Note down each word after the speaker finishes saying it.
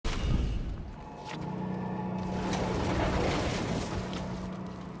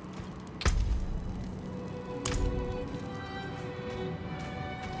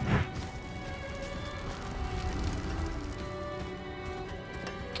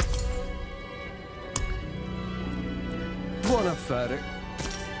Buon affare.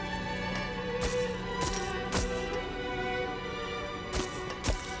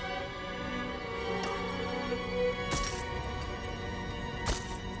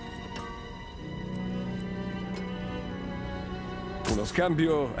 Uno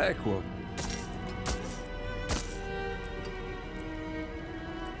scambio equo.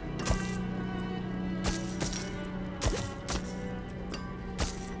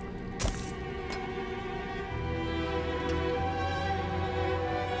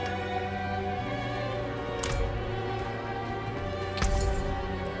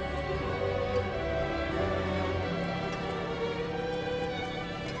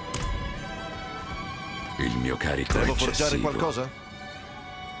 Il mio carico Devo eccessivo. forgiare qualcosa?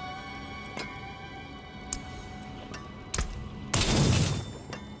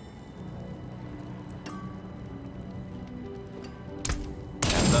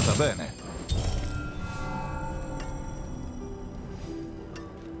 È andata bene.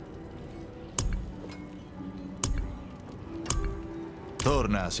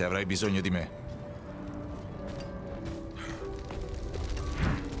 Torna se avrai bisogno di me.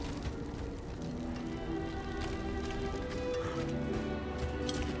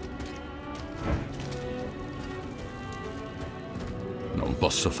 Non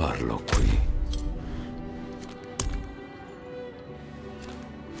posso farlo qui.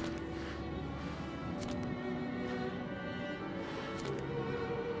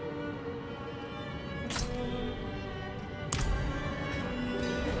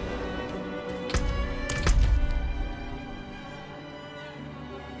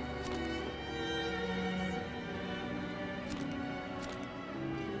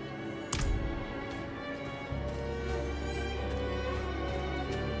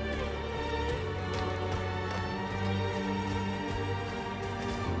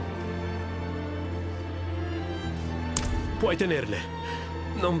 Puoi tenerle.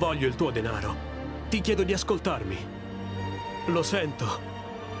 Non voglio il tuo denaro. Ti chiedo di ascoltarmi. Lo sento.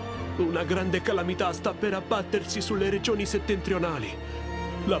 Una grande calamità sta per abbattersi sulle regioni settentrionali.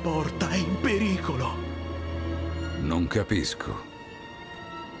 La porta è in pericolo. Non capisco.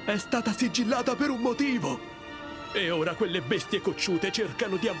 È stata sigillata per un motivo. E ora quelle bestie cocciute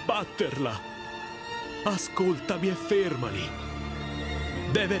cercano di abbatterla. Ascoltami e fermali.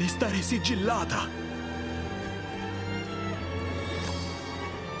 Deve restare sigillata.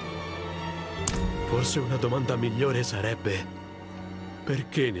 Forse una domanda migliore sarebbe: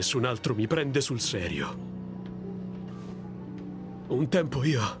 perché nessun altro mi prende sul serio? Un tempo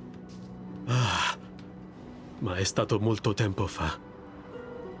io... ma è stato molto tempo fa.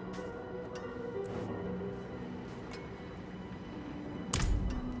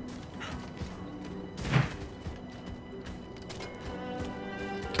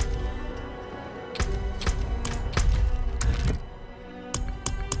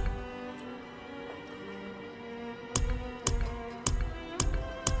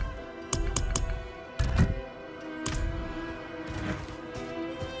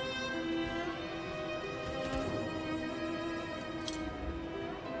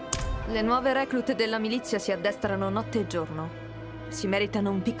 Le nuove reclute della milizia si addestrano notte e giorno. Si meritano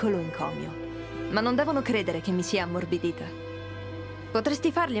un piccolo encomio. Ma non devono credere che mi sia ammorbidita.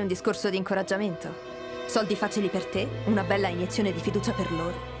 Potresti fargli un discorso di incoraggiamento. Soldi facili per te, una bella iniezione di fiducia per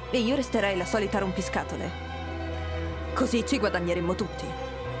loro. E io resterei la solita rompiscatole. Così ci guadagneremmo tutti.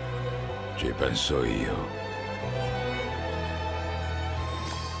 Ci penso io.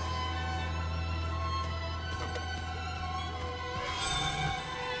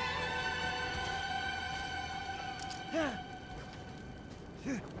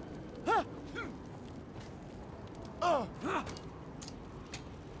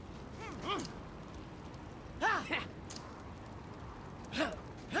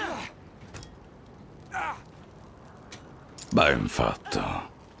 Ben fatto.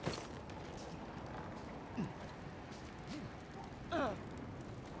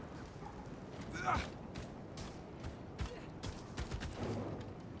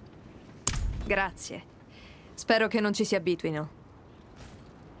 Grazie. Spero che non ci si abituino.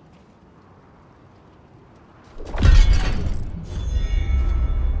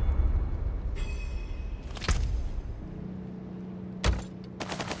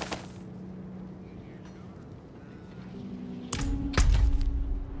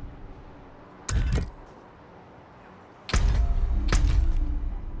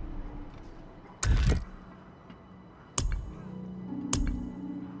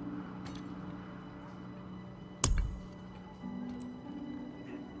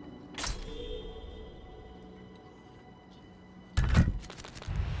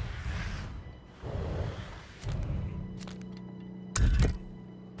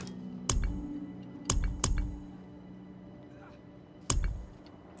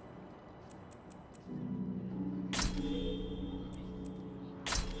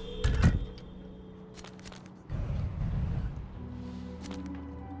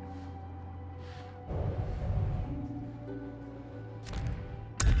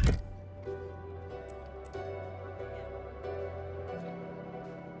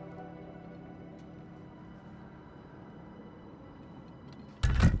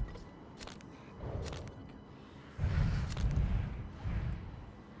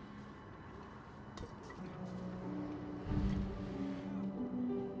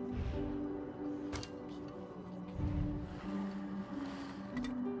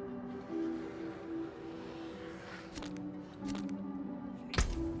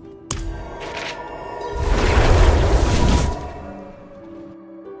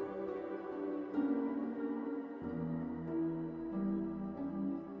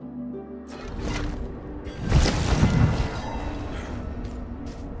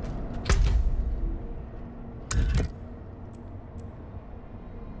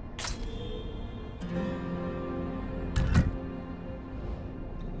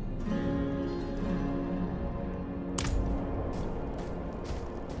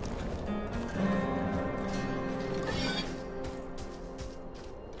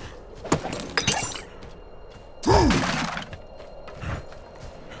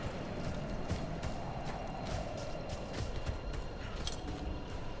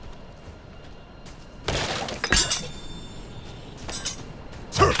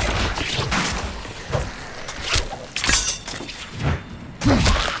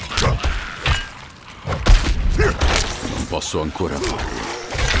 posso ancora farlo.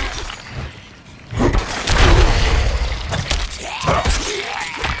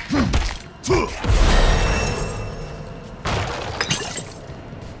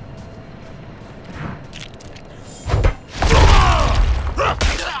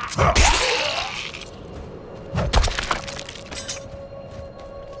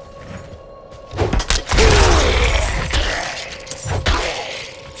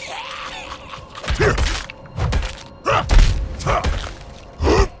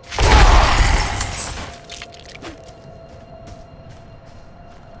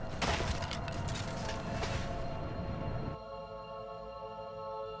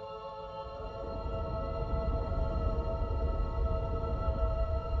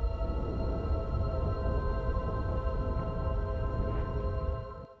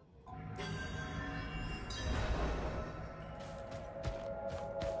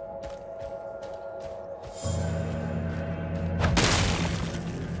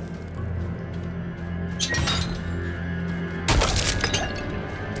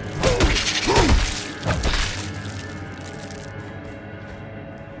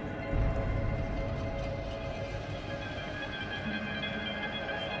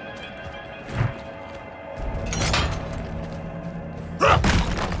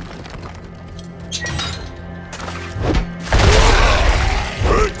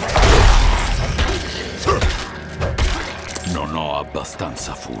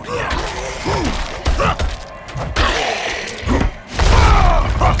 Abbastanza furia.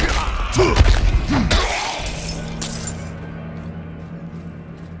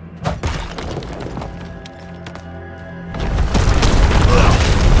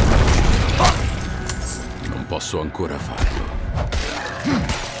 Non posso ancora farlo.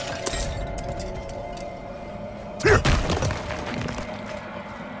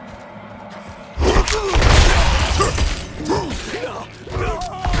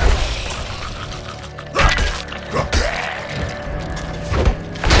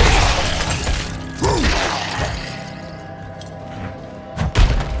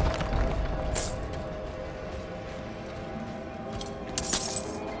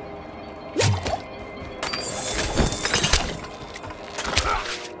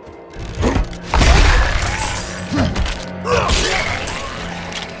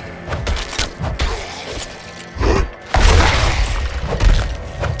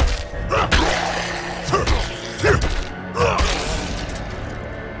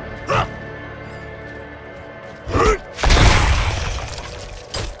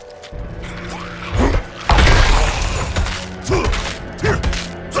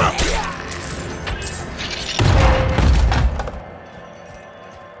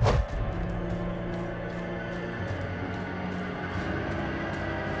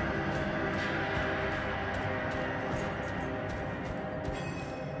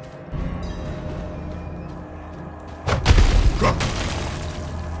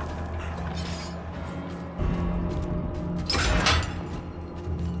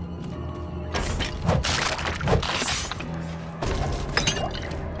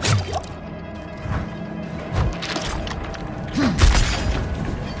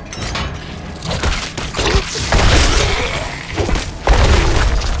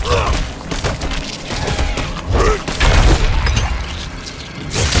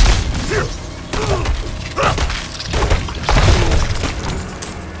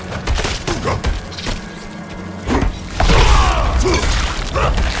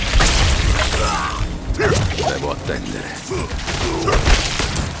 Devo attendere.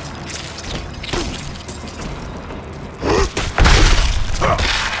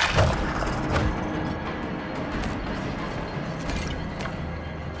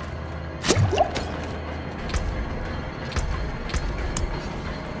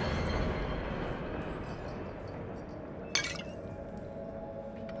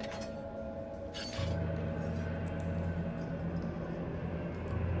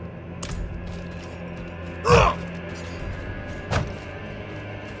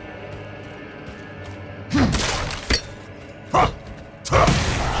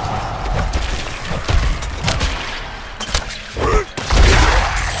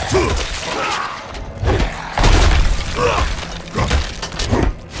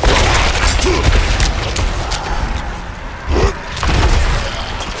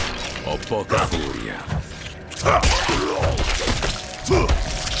 Ho poca furia.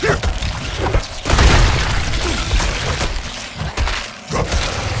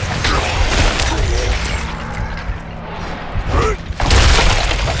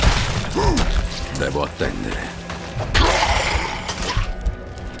 Devo attendere.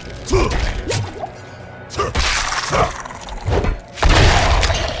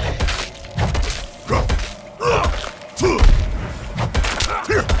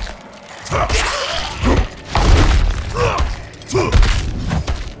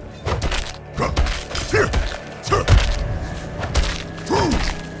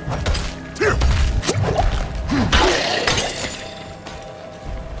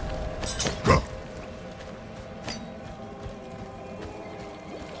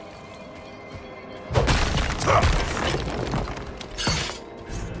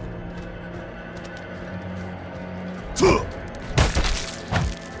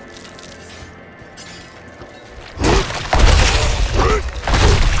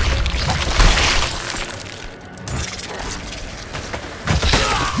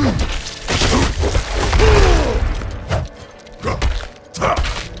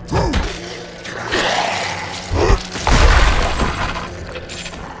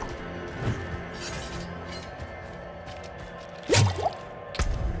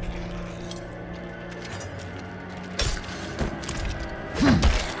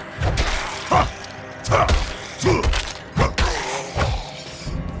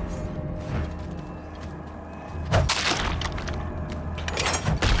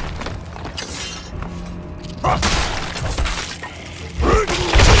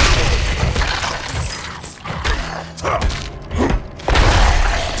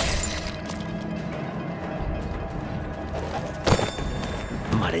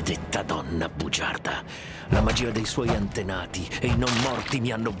 Madonna bugiarda. La magia dei suoi antenati e i non morti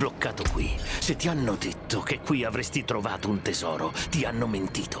mi hanno bloccato qui. Se ti hanno detto che qui avresti trovato un tesoro, ti hanno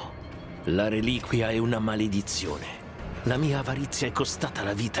mentito. La reliquia è una maledizione. La mia avarizia è costata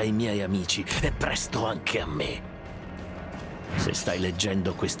la vita ai miei amici e presto anche a me. Se stai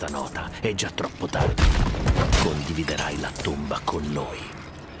leggendo questa nota, è già troppo tardi. Condividerai la tomba con noi.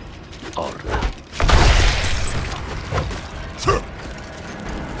 Orla.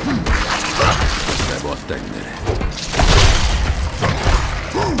 Devo attendere.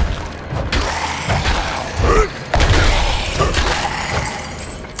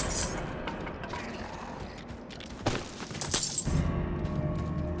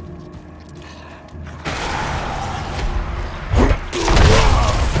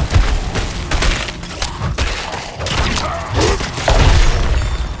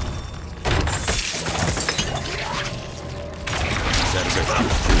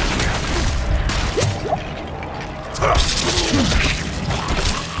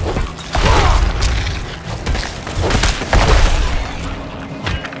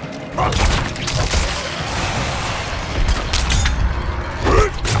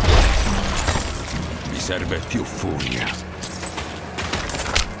 Serve più furia.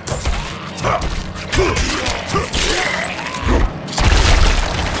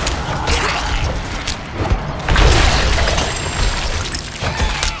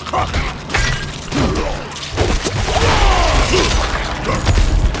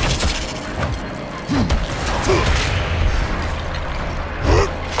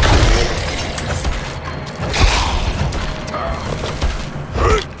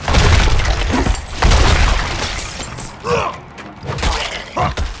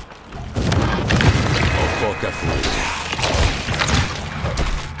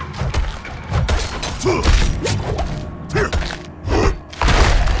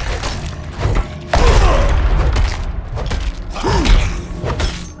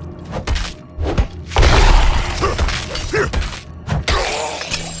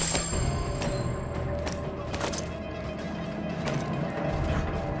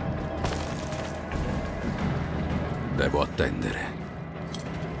 Devo attendere.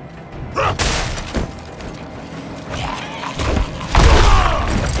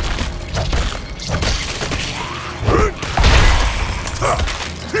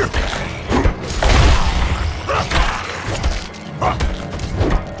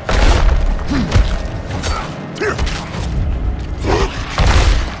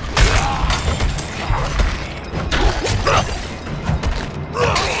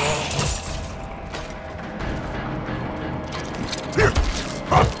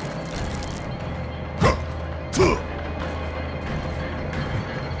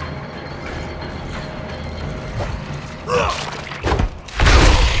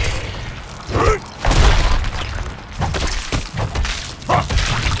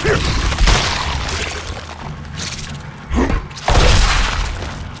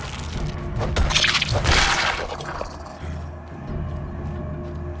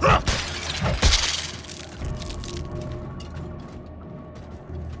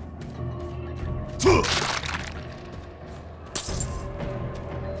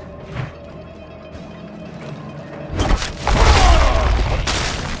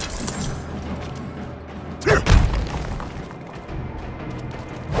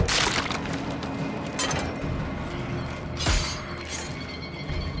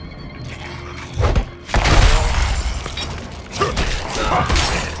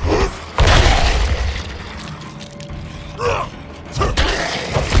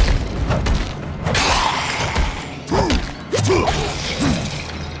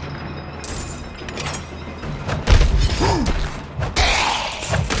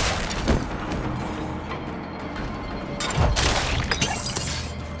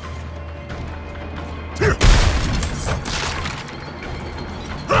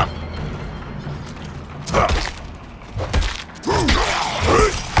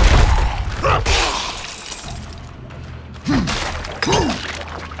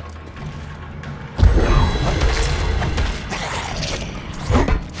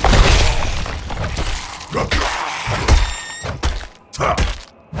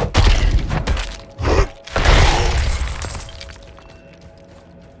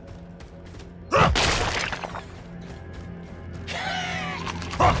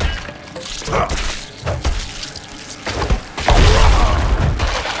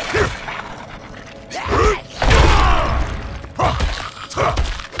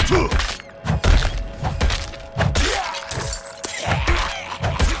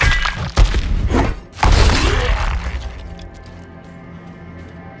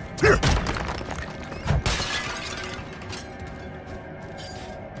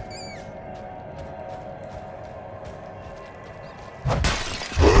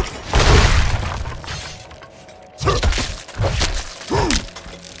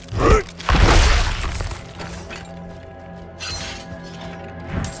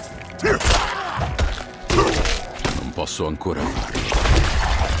 posso ancora farlo.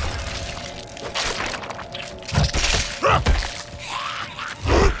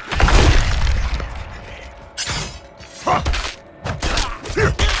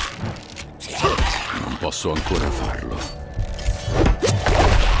 Non posso ancora farlo.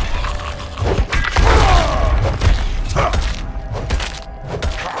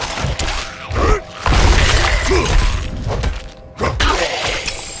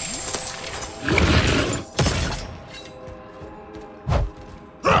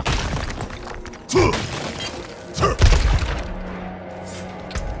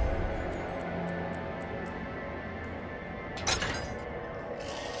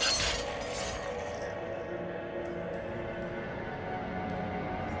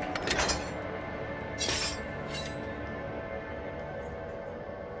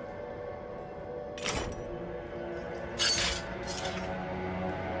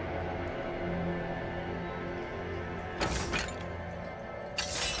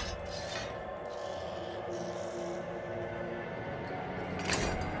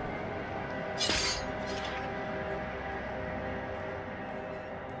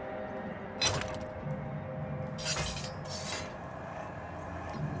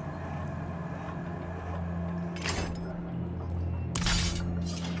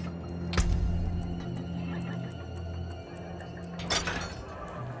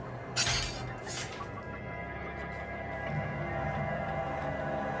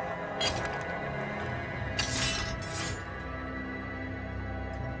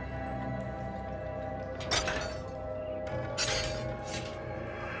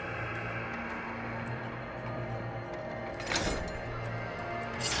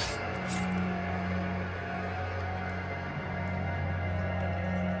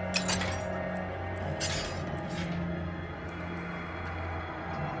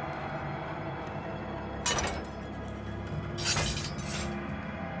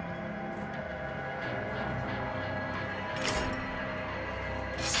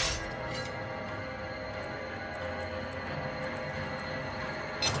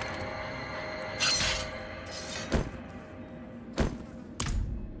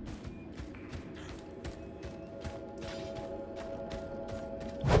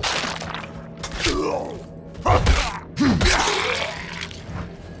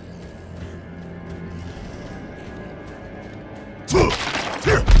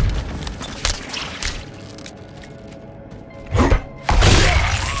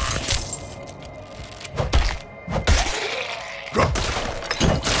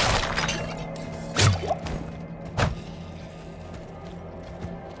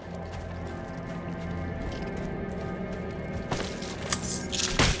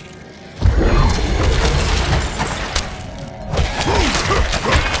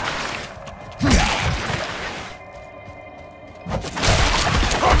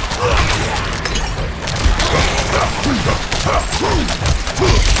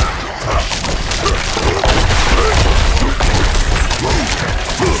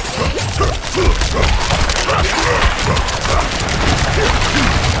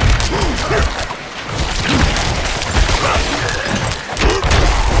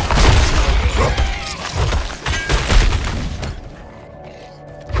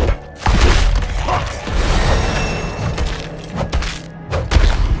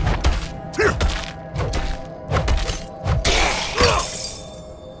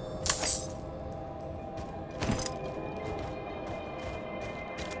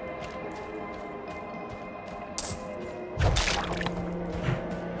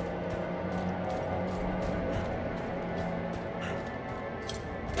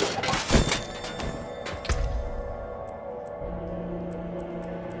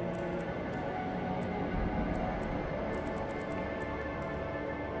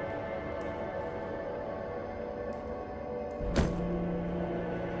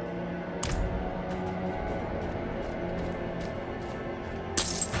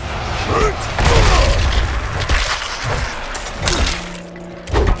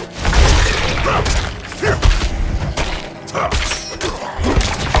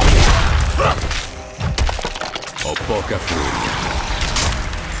 poca furia.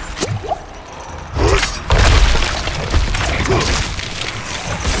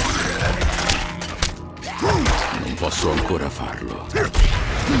 Non posso ancora farlo.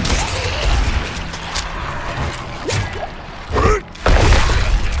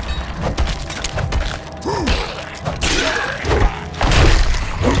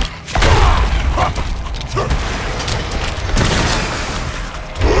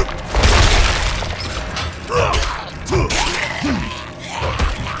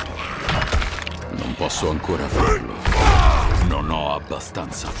 posso ancora farlo. Non ho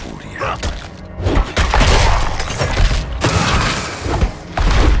abbastanza furia.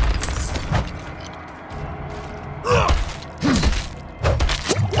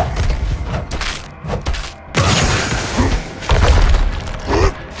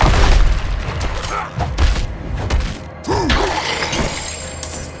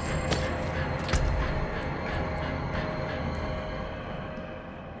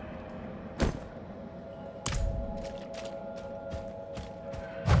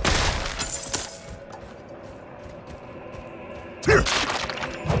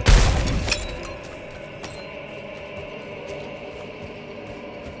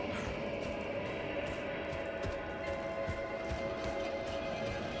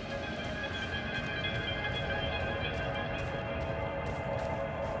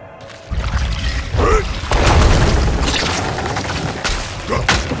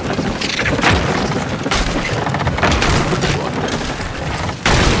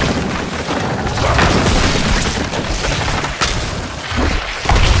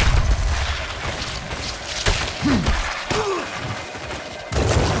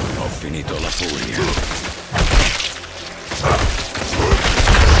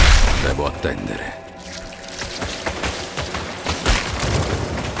 Devo attendere.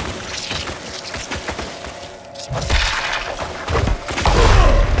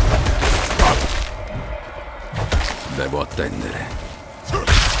 Devo attendere.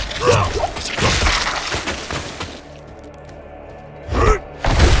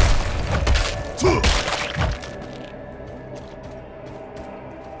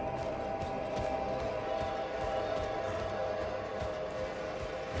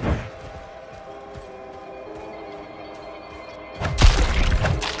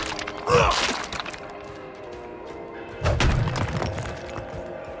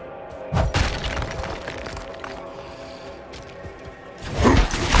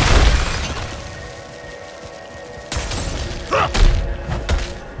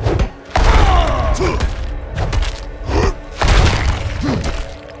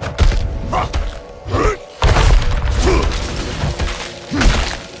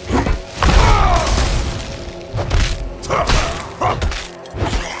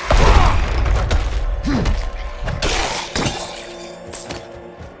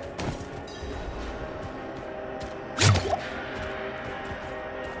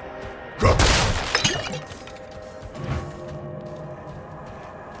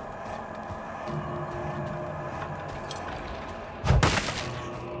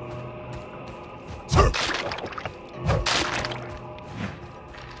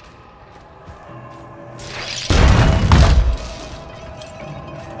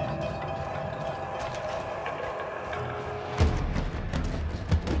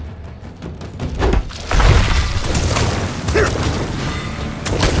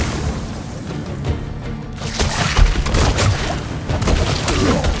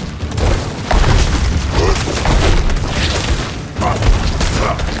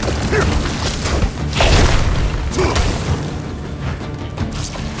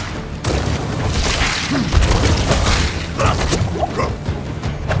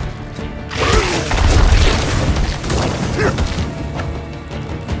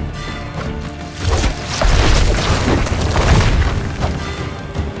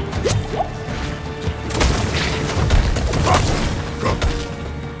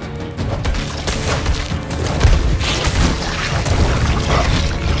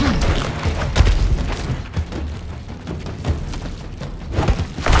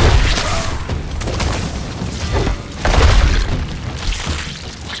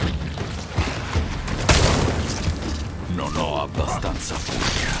 Abbastanza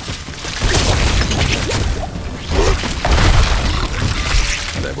furia.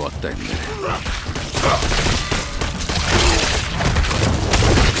 Devo attendere.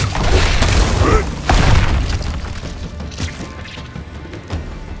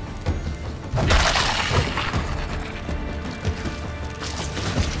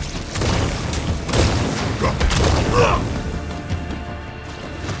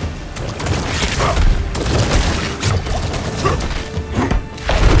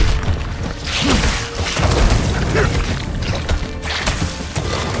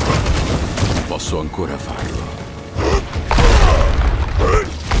 Posso ancora farlo.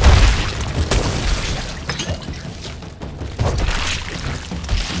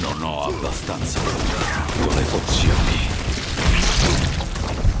 Non ho abbastanza furia con le pozioni.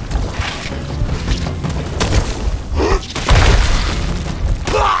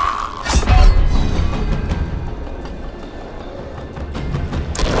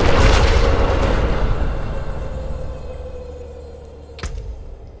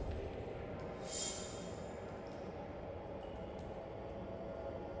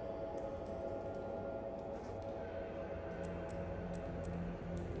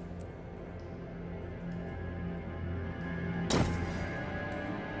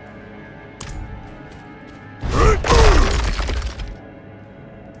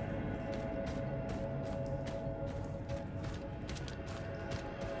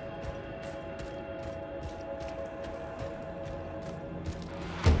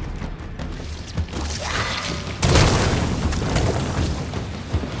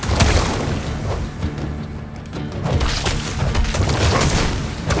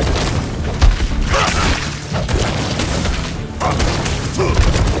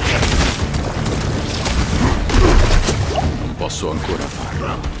 Posso ancora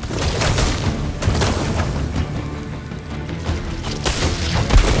farlo.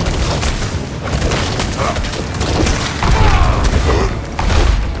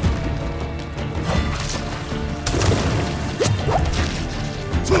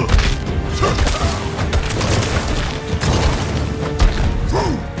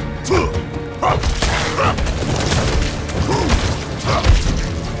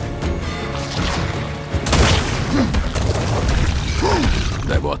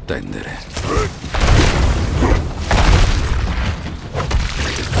 Devo attendere.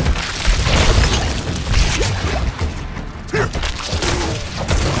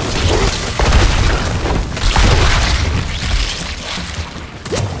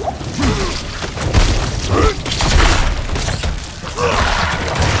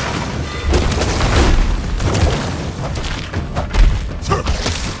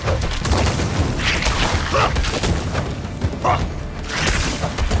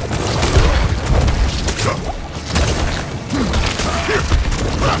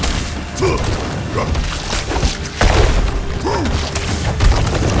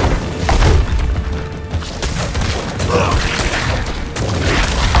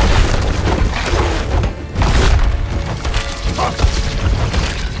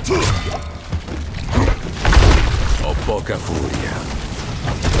 Ho poca furia.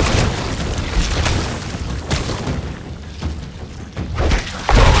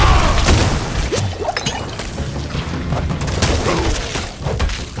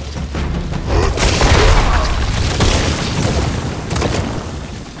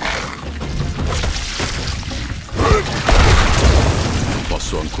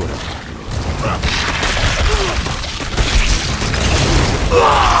 Posso ancora farlo.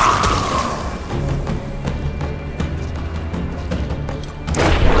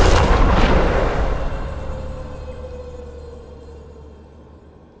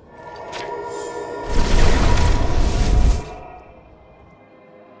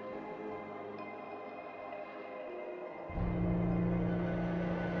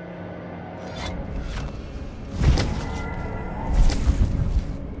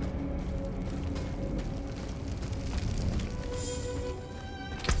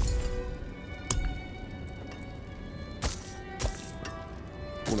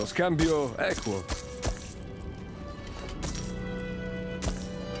 Uno scambio equo.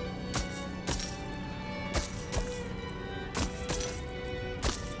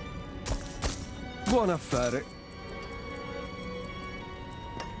 Buon affare.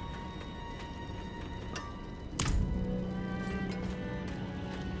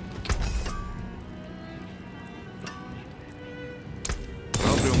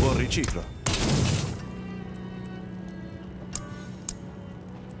 Proprio un buon riciclo.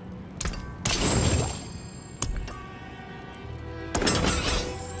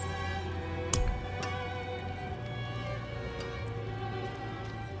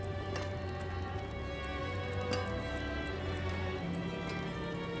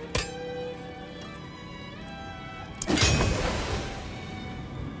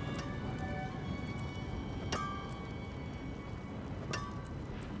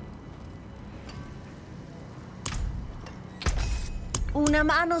 Una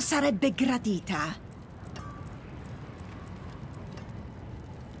mano sarebbe gradita.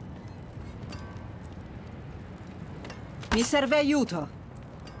 Mi serve aiuto.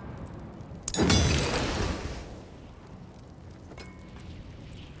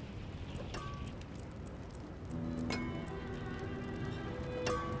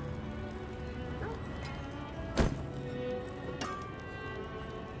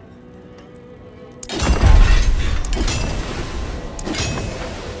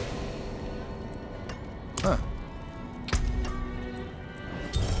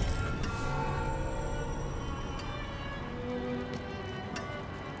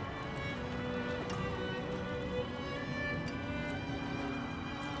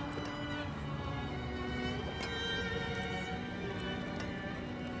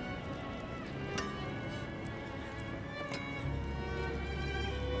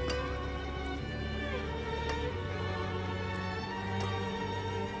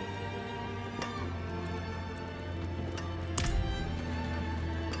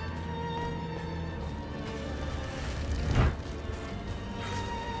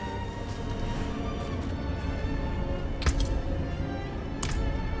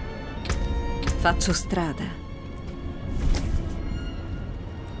 Faccio strada.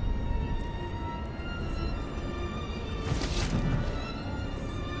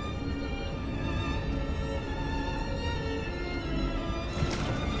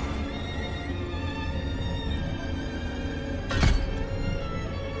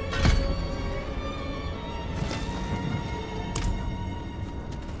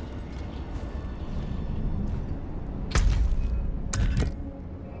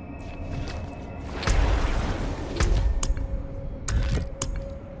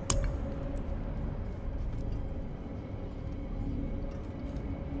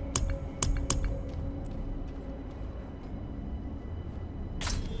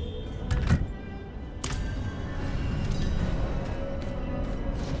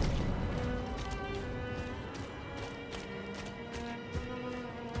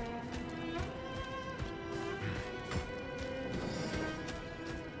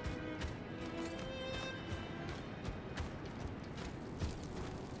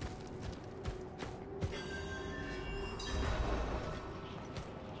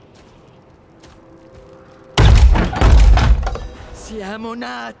 Siamo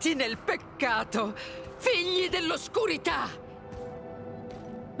nati nel peccato, figli dell'oscurità.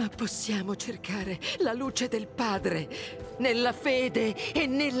 Ma possiamo cercare la luce del Padre nella fede e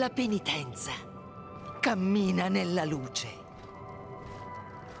nella penitenza. Cammina nella luce.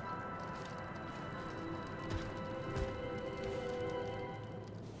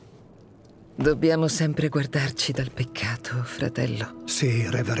 Dobbiamo sempre guardarci dal peccato, fratello. Sì,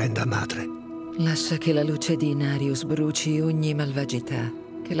 reverenda madre. Lascia che la luce di Inarius bruci ogni malvagità,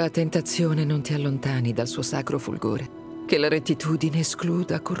 che la tentazione non ti allontani dal suo sacro fulgore, che la rettitudine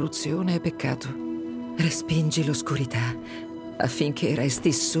escluda corruzione e peccato. Respingi l'oscurità affinché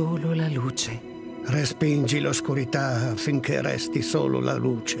resti solo la luce. Respingi l'oscurità affinché resti solo la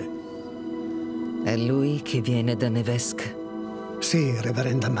luce. È lui che viene da Nevesk? Sì,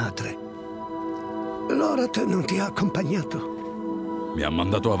 reverenda madre. L'Orat non ti ha accompagnato? Mi ha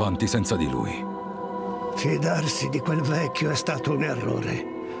mandato avanti senza di lui. Fidarsi di quel vecchio è stato un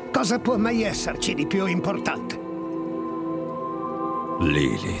errore. Cosa può mai esserci di più importante?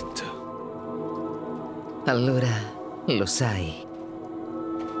 Lilith. Allora, lo sai.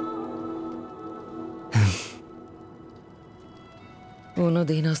 Uno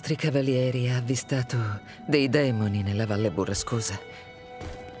dei nostri cavalieri ha avvistato dei demoni nella Valle Burrascosa.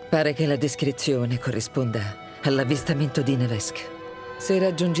 Pare che la descrizione corrisponda all'avvistamento di Nevesk. Se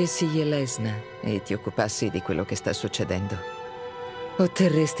raggiungessi Jelesna e ti occupassi di quello che sta succedendo,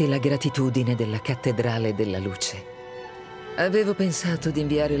 otterresti la gratitudine della Cattedrale della Luce. Avevo pensato di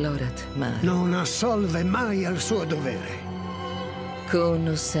inviare l'Orat, ma... Non assolve mai al suo dovere. Con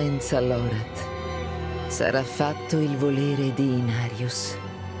o senza l'Orat, sarà fatto il volere di Inarius.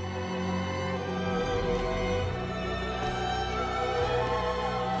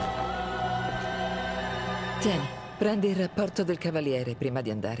 Tieni, prendi il rapporto del cavaliere prima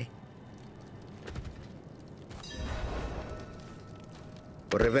di andare.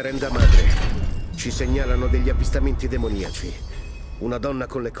 Reverenda madre, ci segnalano degli avvistamenti demoniaci. Una donna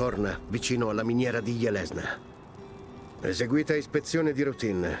con le corna vicino alla miniera di Jelesna. Eseguita ispezione di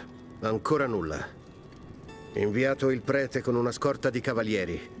routine. Ancora nulla. Inviato il prete con una scorta di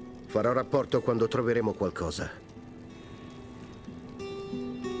cavalieri. Farò rapporto quando troveremo qualcosa.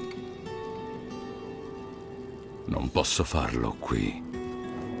 Non posso farlo qui.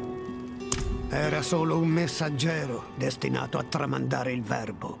 Era solo un messaggero destinato a tramandare il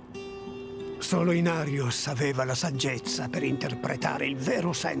verbo. Solo Inarius aveva la saggezza per interpretare il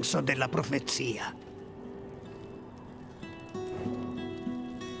vero senso della profezia.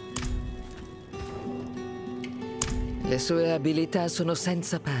 Le sue abilità sono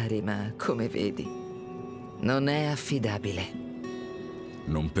senza pari, ma, come vedi, non è affidabile.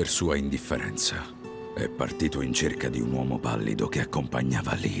 Non per sua indifferenza. È partito in cerca di un uomo pallido che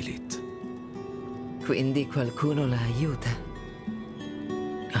accompagnava Lilith. Quindi qualcuno la aiuta.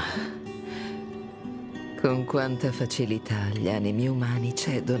 Con quanta facilità gli animi umani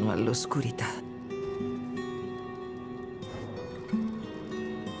cedono all'oscurità.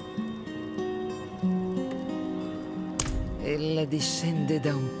 Ella discende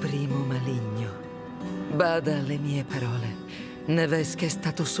da un primo maligno. Bada alle mie parole. Nevesk è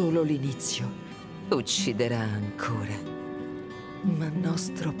stato solo l'inizio. Ucciderà ancora. Ma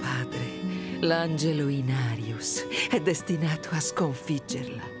nostro padre, l'angelo Inarius, è destinato a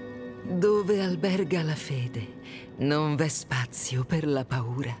sconfiggerla. Dove alberga la fede, non v'è spazio per la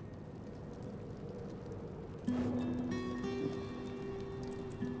paura.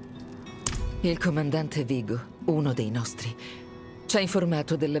 Il comandante Vigo, uno dei nostri, ci ha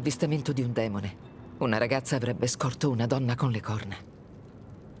informato dell'avvistamento di un demone. Una ragazza avrebbe scorto una donna con le corna.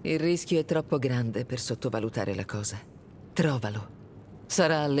 Il rischio è troppo grande per sottovalutare la cosa. Trovalo.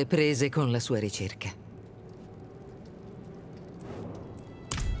 Sarà alle prese con la sua ricerca.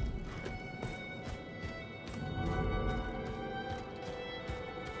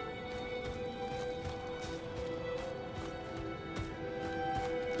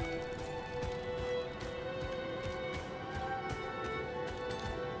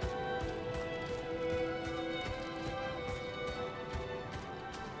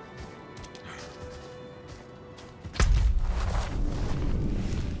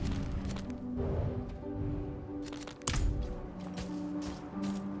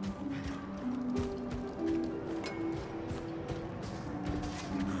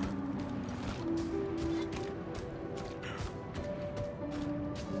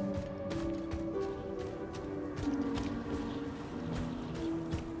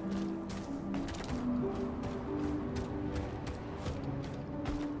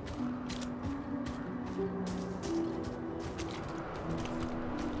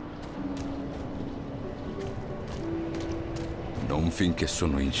 Non finché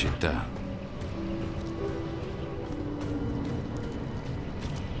sono in città.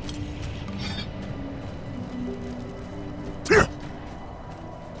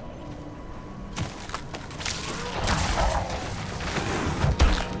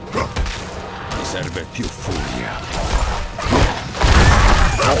 Mi serve più furia.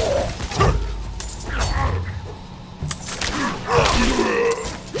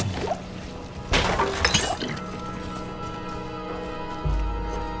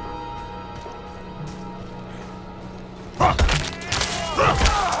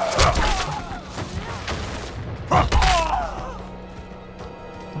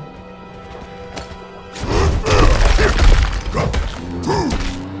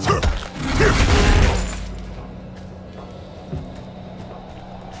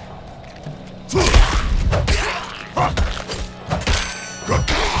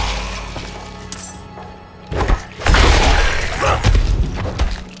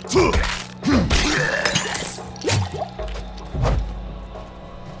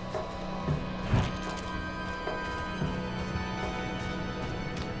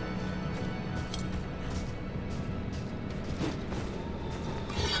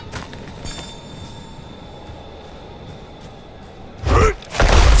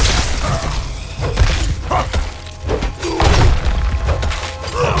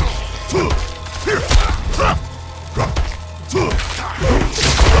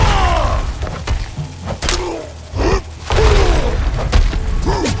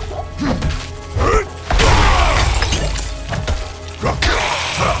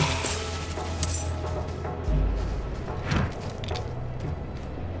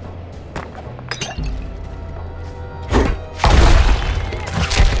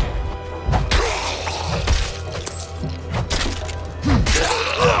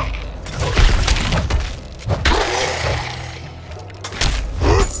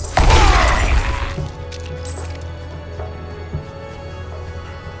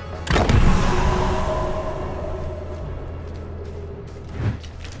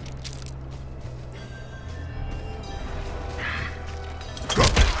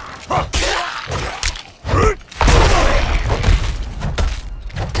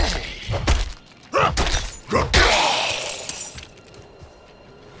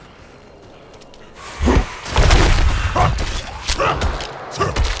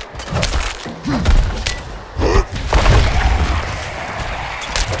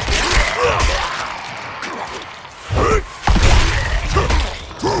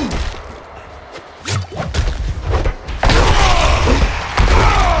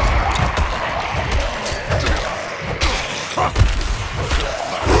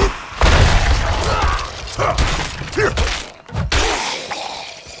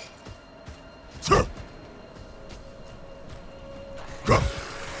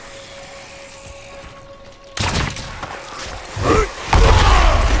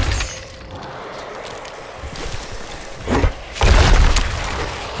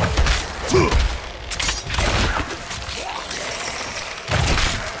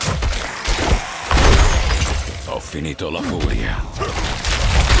 Finito la furia.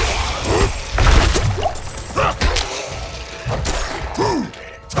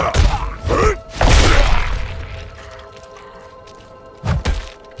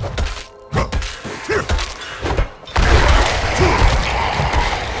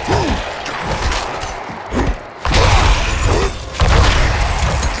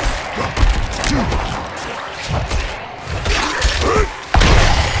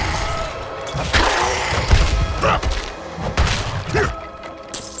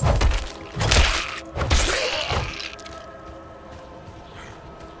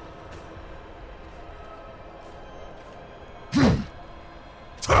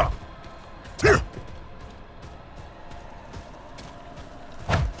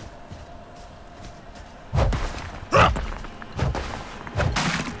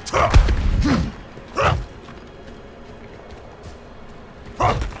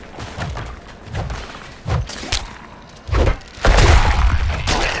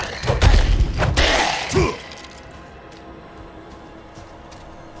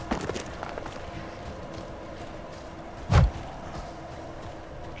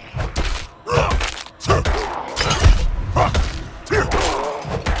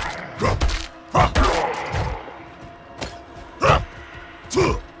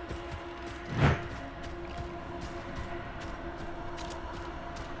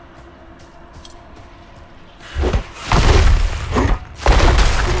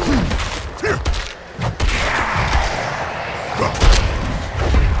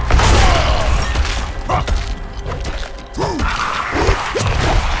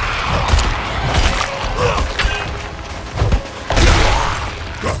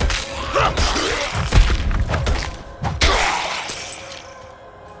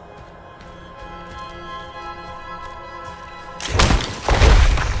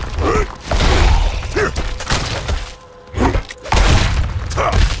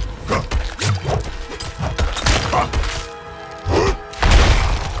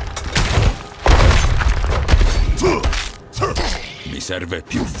 serve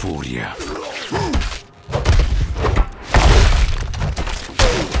più furia.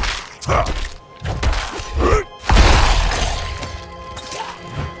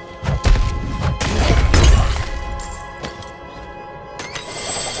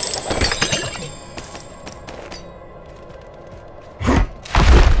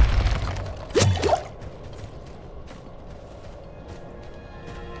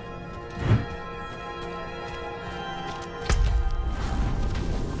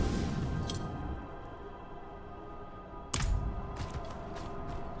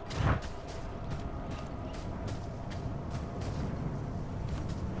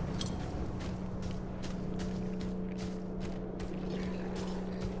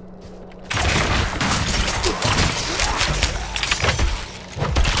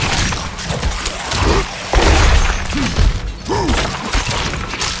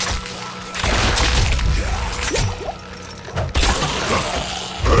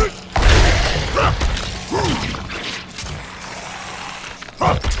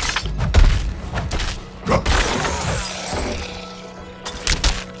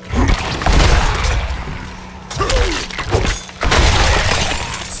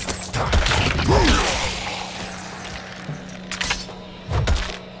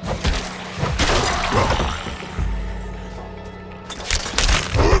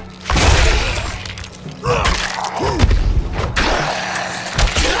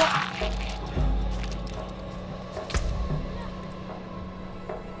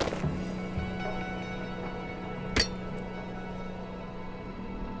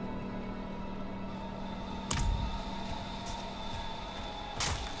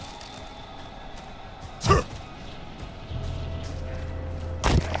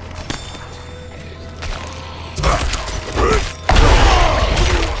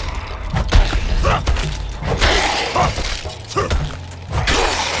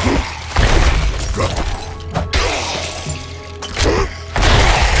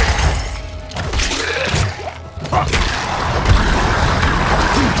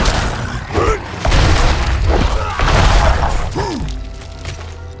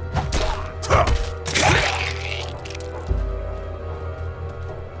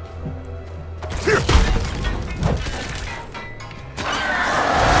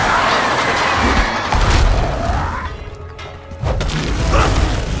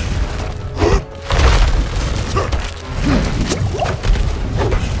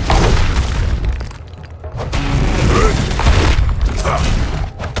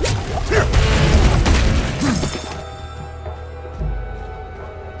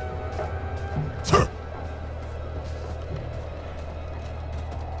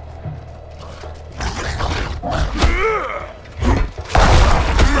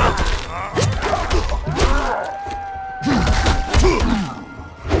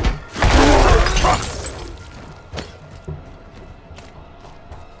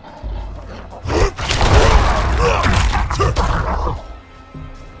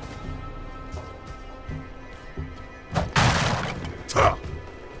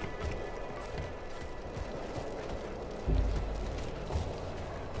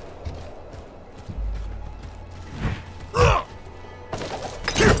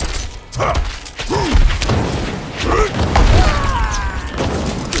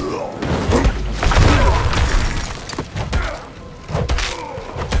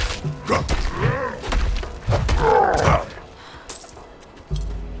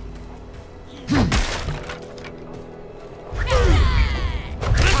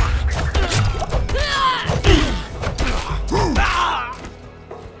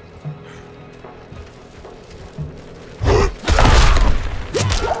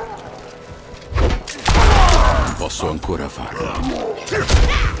 Posso ancora farlo.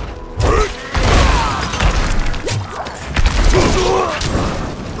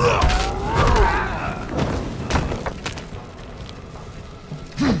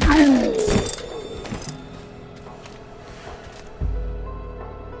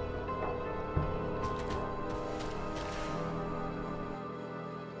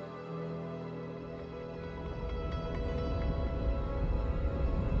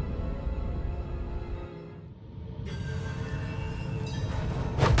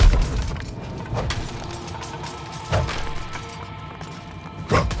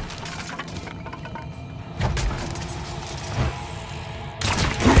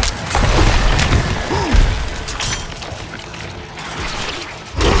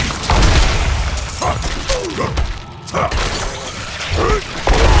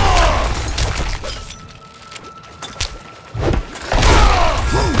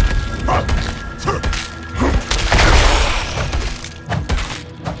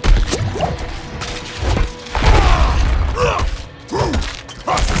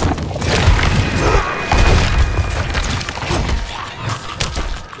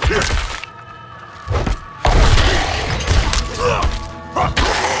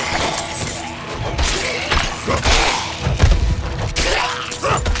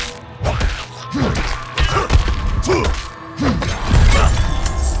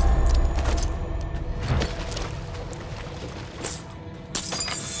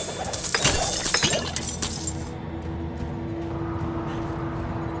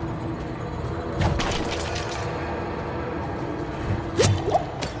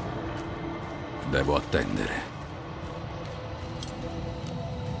 Devo attendere.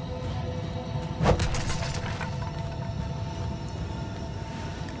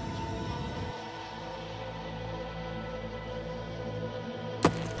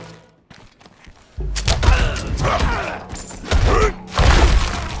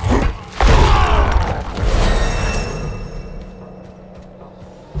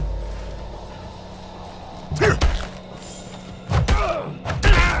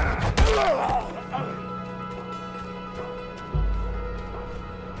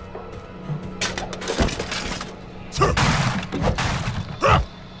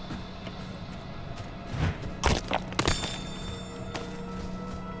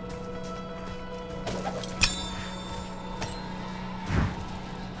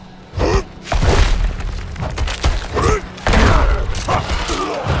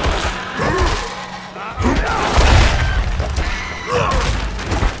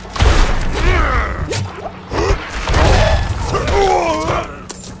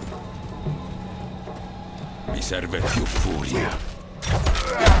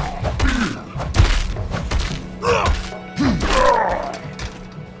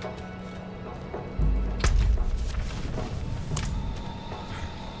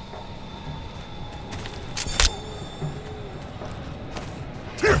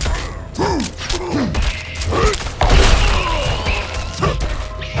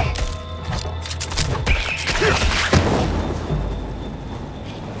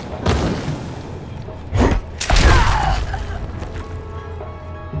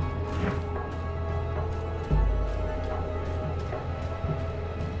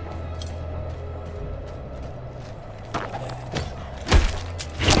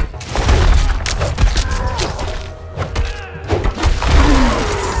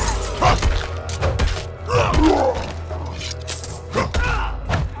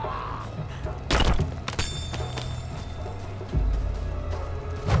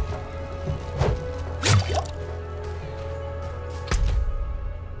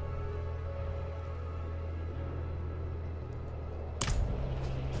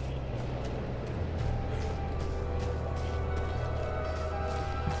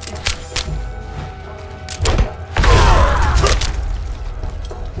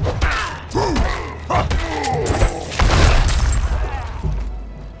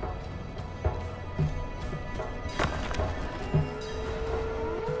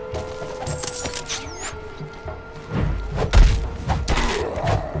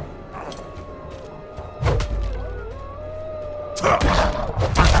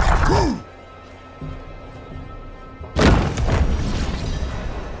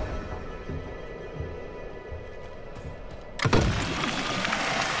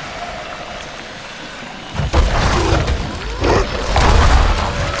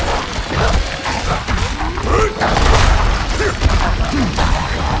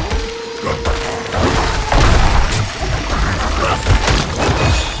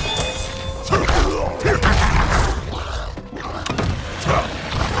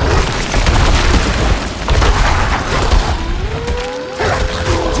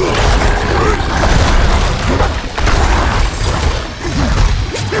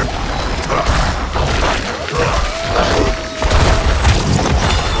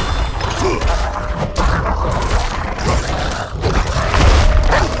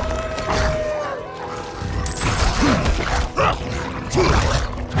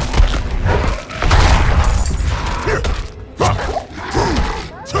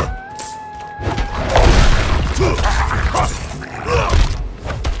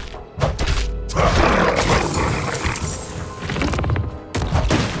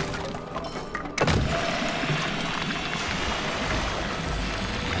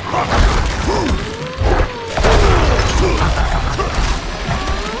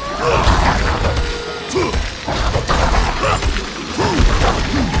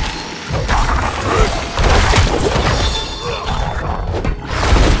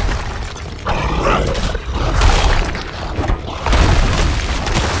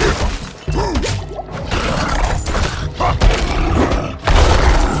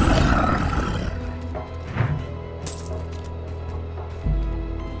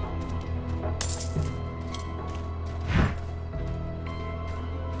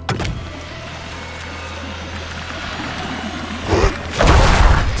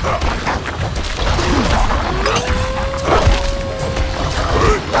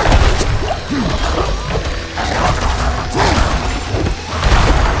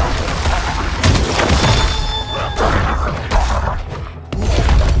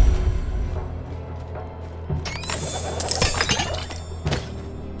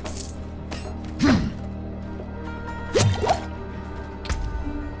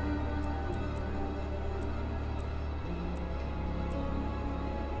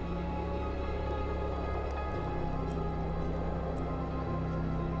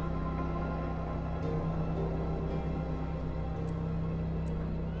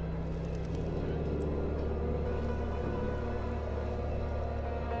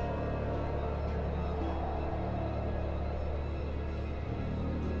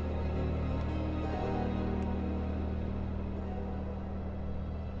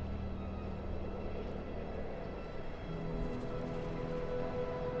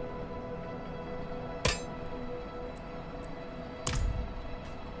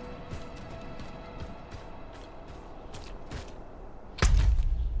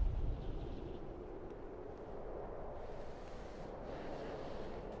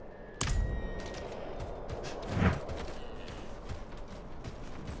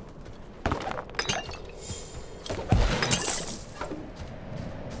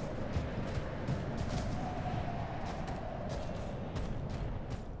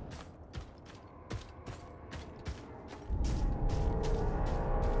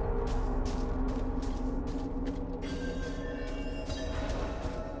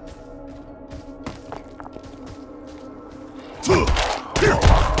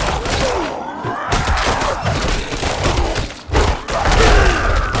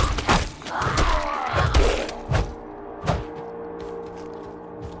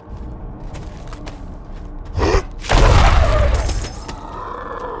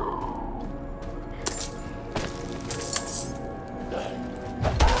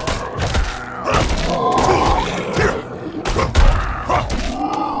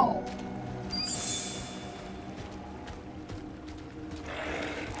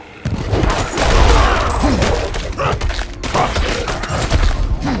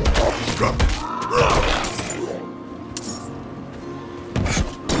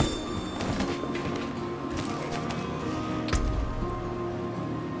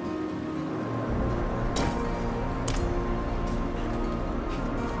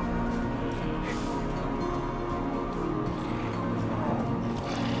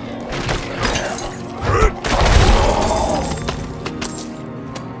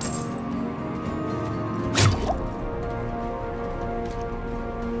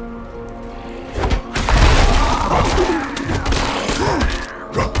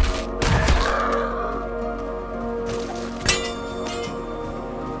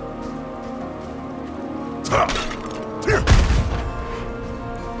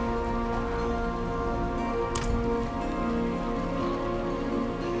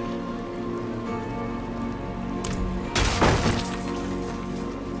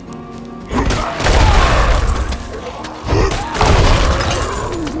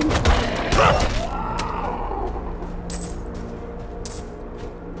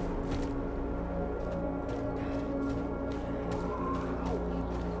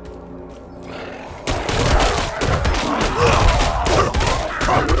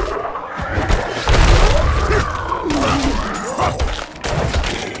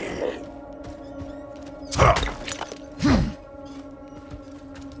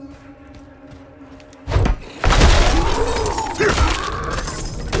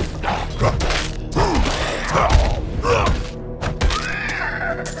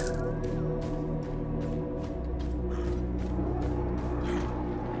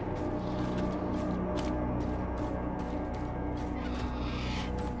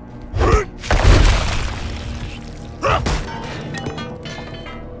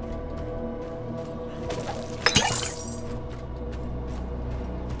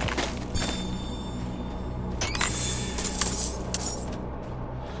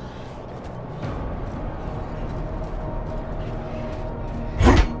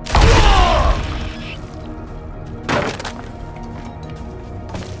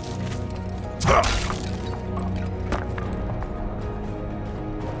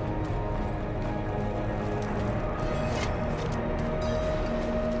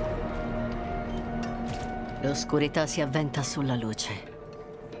 L'oscurità si avventa sulla luce.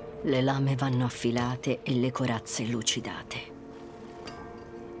 Le lame vanno affilate e le corazze lucidate.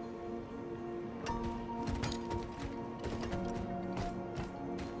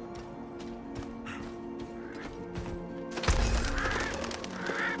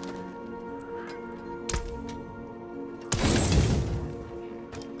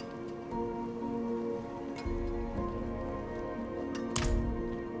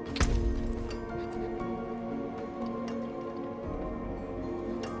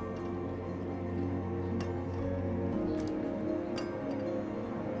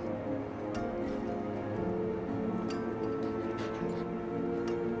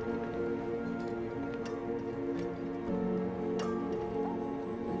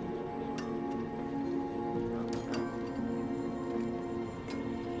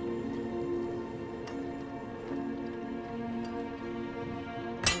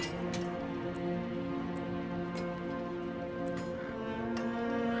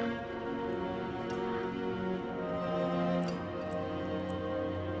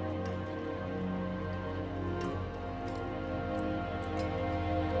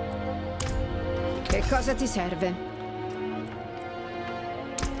 Che cosa ti serve?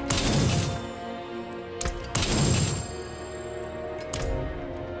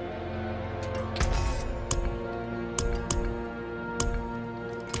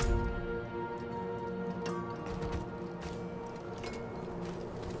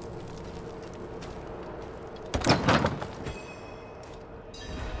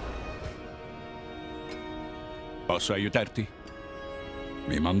 Posso aiutarti?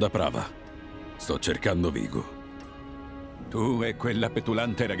 Mi manda Prava. Sto cercando Vigo. Tu e quella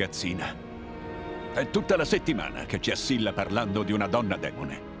petulante ragazzina. È tutta la settimana che ci assilla parlando di una donna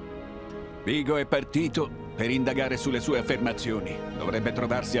demone. Vigo è partito per indagare sulle sue affermazioni. Dovrebbe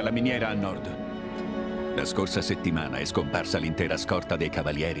trovarsi alla miniera a nord. La scorsa settimana è scomparsa l'intera scorta dei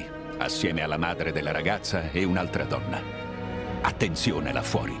cavalieri, assieme alla madre della ragazza e un'altra donna. Attenzione là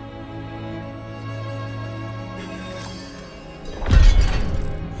fuori.